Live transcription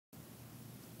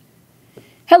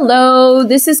Hello,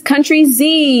 this is Country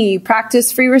Z,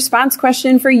 practice free response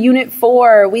question for Unit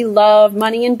 4. We love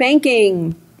money and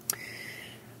banking.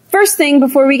 First thing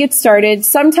before we get started,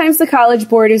 sometimes the College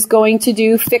Board is going to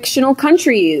do fictional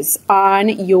countries on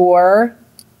your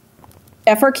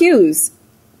FRQs.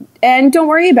 And don't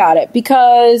worry about it,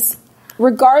 because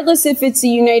regardless if it's the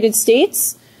United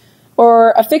States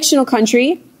or a fictional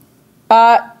country,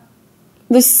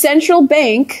 the central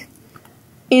bank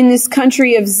in this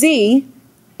country of Z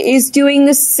is doing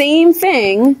the same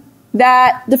thing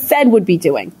that the Fed would be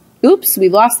doing. Oops, we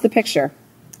lost the picture.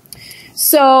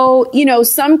 So,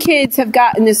 some kids have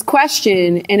gotten this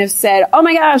question and have said, oh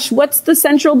my gosh, what's the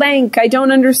central bank? I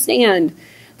don't understand.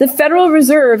 The Federal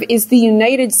Reserve is the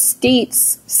United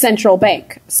States central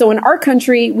bank. So in our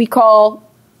country, we call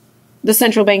the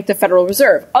central bank the Federal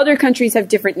Reserve. Other countries have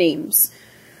different names.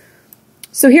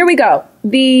 So here we go.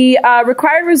 The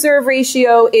required reserve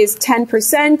ratio is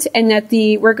 10%, and that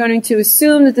we're going to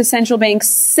assume that the central bank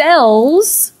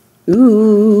sells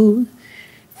 $50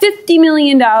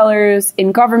 million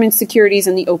in government securities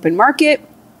in the open market.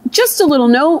 Just a little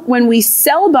note, when we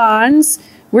sell bonds,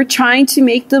 we're trying to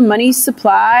make the money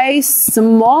supply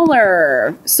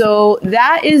smaller. So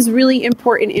that is really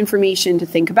important information to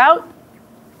think about.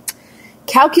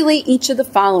 Calculate each of the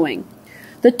following.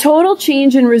 The total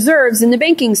change in reserves in the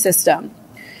banking system.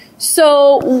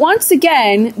 So once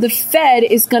again, the Fed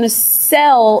is going to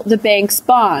sell the bank's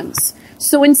bonds.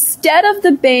 So instead of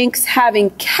the banks having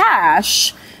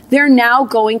cash, they're now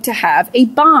going to have a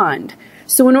bond.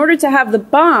 So in order to have the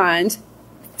bond,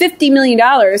 $50 million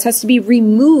has to be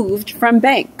removed from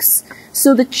banks.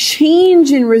 So the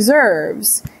change in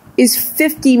reserves is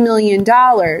 $50 million.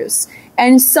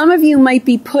 And some of you might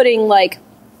be putting like,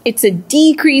 it's a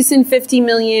decrease in 50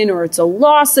 million, or it's a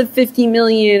loss of 50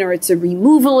 million, or it's a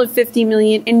removal of 50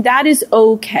 million, and that is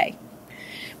okay.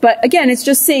 But again, it's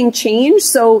just saying change,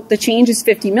 so the change is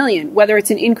 50 million. Whether it's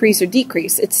an increase or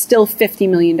decrease, it's still $50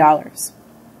 million.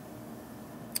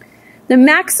 The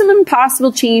maximum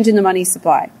possible change in the money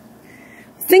supply.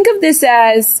 Think of this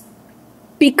as,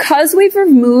 because we've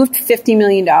removed $50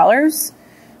 million,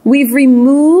 we've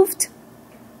removed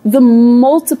the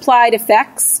multiplied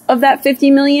effects of that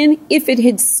 50 million if it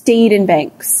had stayed in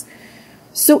banks.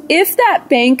 So if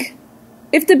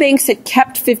the banks had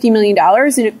kept $50 million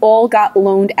and it all got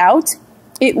loaned out,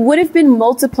 it would have been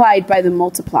multiplied by the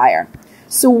multiplier.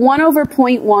 So 1 over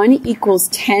 0.1 equals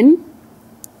 10.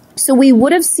 So we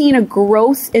would have seen a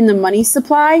growth in the money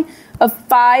supply of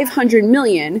 500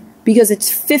 million because it's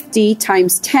 50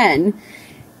 times 10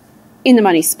 in the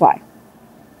money supply.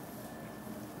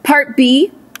 Part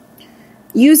B.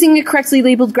 Using a correctly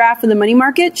labeled graph of the money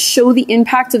market, show the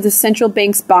impact of the central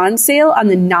bank's bond sale on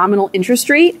the nominal interest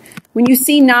rate. When you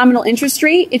see nominal interest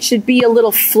rate, it should be a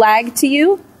little flag to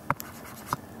you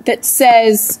that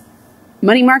says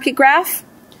money market graph.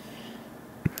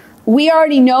 We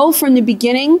already know from the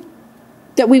beginning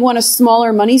that we want a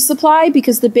smaller money supply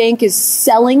because the bank is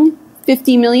selling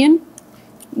 50 million.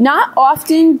 Not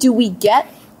often do we get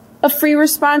a free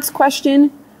response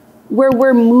question where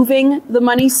we're moving the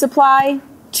money supply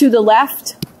to the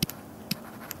left,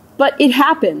 but it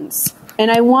happens.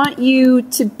 And I want you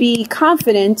to be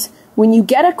confident when you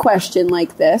get a question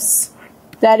like this,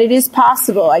 that it is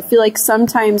possible. I feel like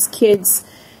sometimes kids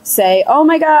say, oh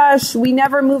my gosh, we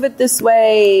never move it this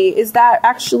way. Is that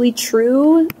actually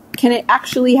true? Can it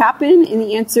actually happen? And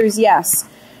the answer is yes.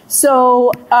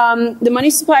 So the money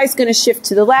supply is going to shift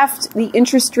to the left. The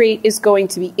interest rate is going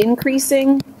to be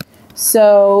increasing.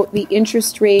 So the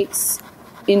interest rates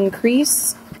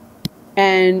increase,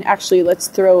 and actually let's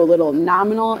throw a little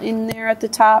nominal in there at the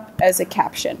top as a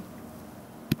caption.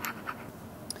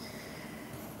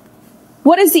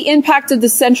 What is the impact of the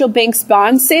central bank's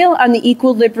bond sale on the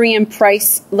equilibrium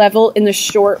price level in the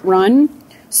short run?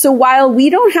 So while we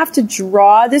don't have to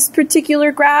draw this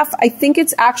particular graph, I think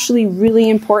it's actually really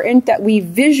important that we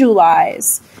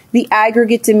visualize the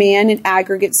aggregate demand and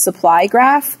aggregate supply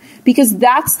graph, because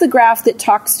that's the graph that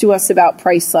talks to us about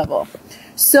price level.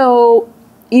 So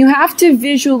you have to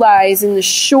visualize in the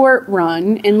short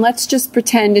run, and let's just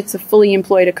pretend it's a fully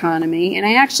employed economy, and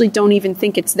I actually don't even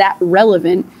think it's that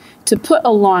relevant to put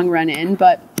a long run in,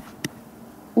 but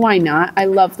why not? I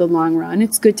love the long run.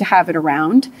 It's good to have it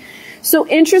around. So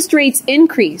interest rates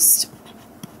increased.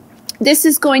 This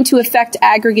is going to affect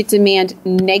aggregate demand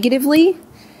negatively,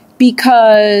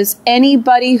 because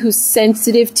anybody who's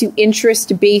sensitive to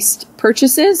interest-based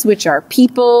purchases, which are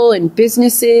people and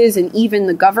businesses and even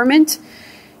the government,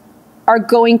 are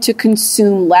going to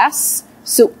consume less.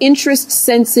 So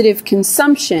interest-sensitive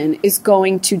consumption is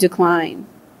going to decline.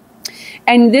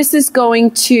 And this is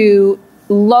going to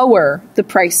lower the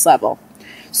price level.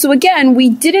 So again, we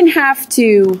didn't have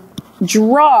to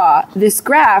draw this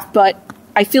graph, but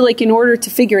I feel like in order to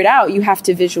figure it out, you have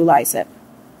to visualize it.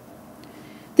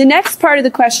 The next part of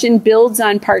the question builds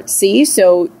on part C,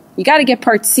 so you got to get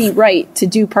part C right to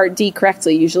do part D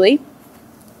correctly usually.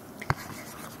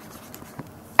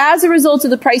 As a result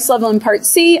of the price level in part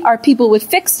C, are people with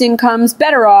fixed incomes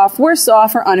better off, worse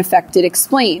off, or unaffected?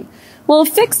 Explain. Well,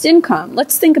 fixed income,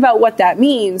 let's think about what that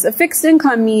means. A fixed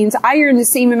income means I earn the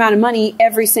same amount of money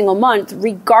every single month,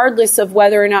 regardless of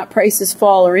whether or not prices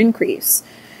fall or increase.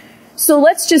 So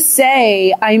let's just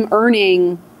say I'm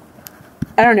earning,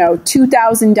 I don't know,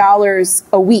 $2,000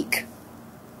 a week,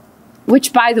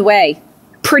 which, by the way,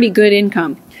 pretty good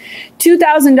income.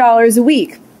 $2,000 a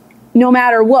week, no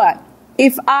matter what.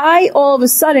 If I all of a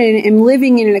sudden am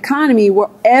living in an economy where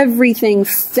everything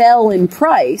fell in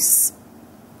price,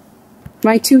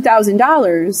 my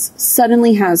 $2,000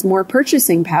 suddenly has more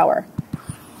purchasing power.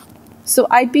 So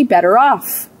I'd be better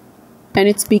off. And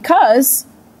it's because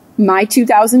my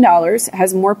 $2,000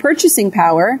 has more purchasing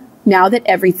power now that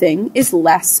everything is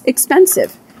less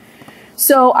expensive.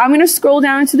 So I'm going to scroll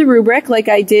down to the rubric like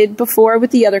I did before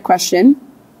with the other question.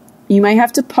 You might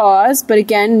have to pause, but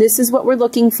again, this is what we're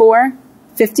looking for.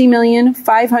 50 million,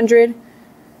 500,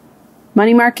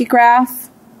 money market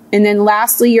graph, and then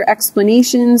lastly, your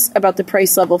explanations about the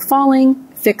price level falling,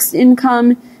 fixed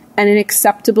income, and an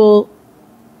acceptable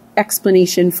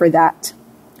explanation for that.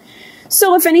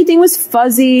 So if anything was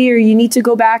fuzzy or you need to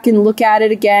go back and look at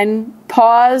it again,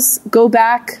 pause, go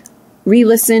back,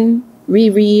 re-listen,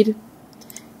 reread.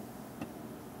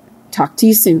 Talk to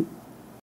you soon.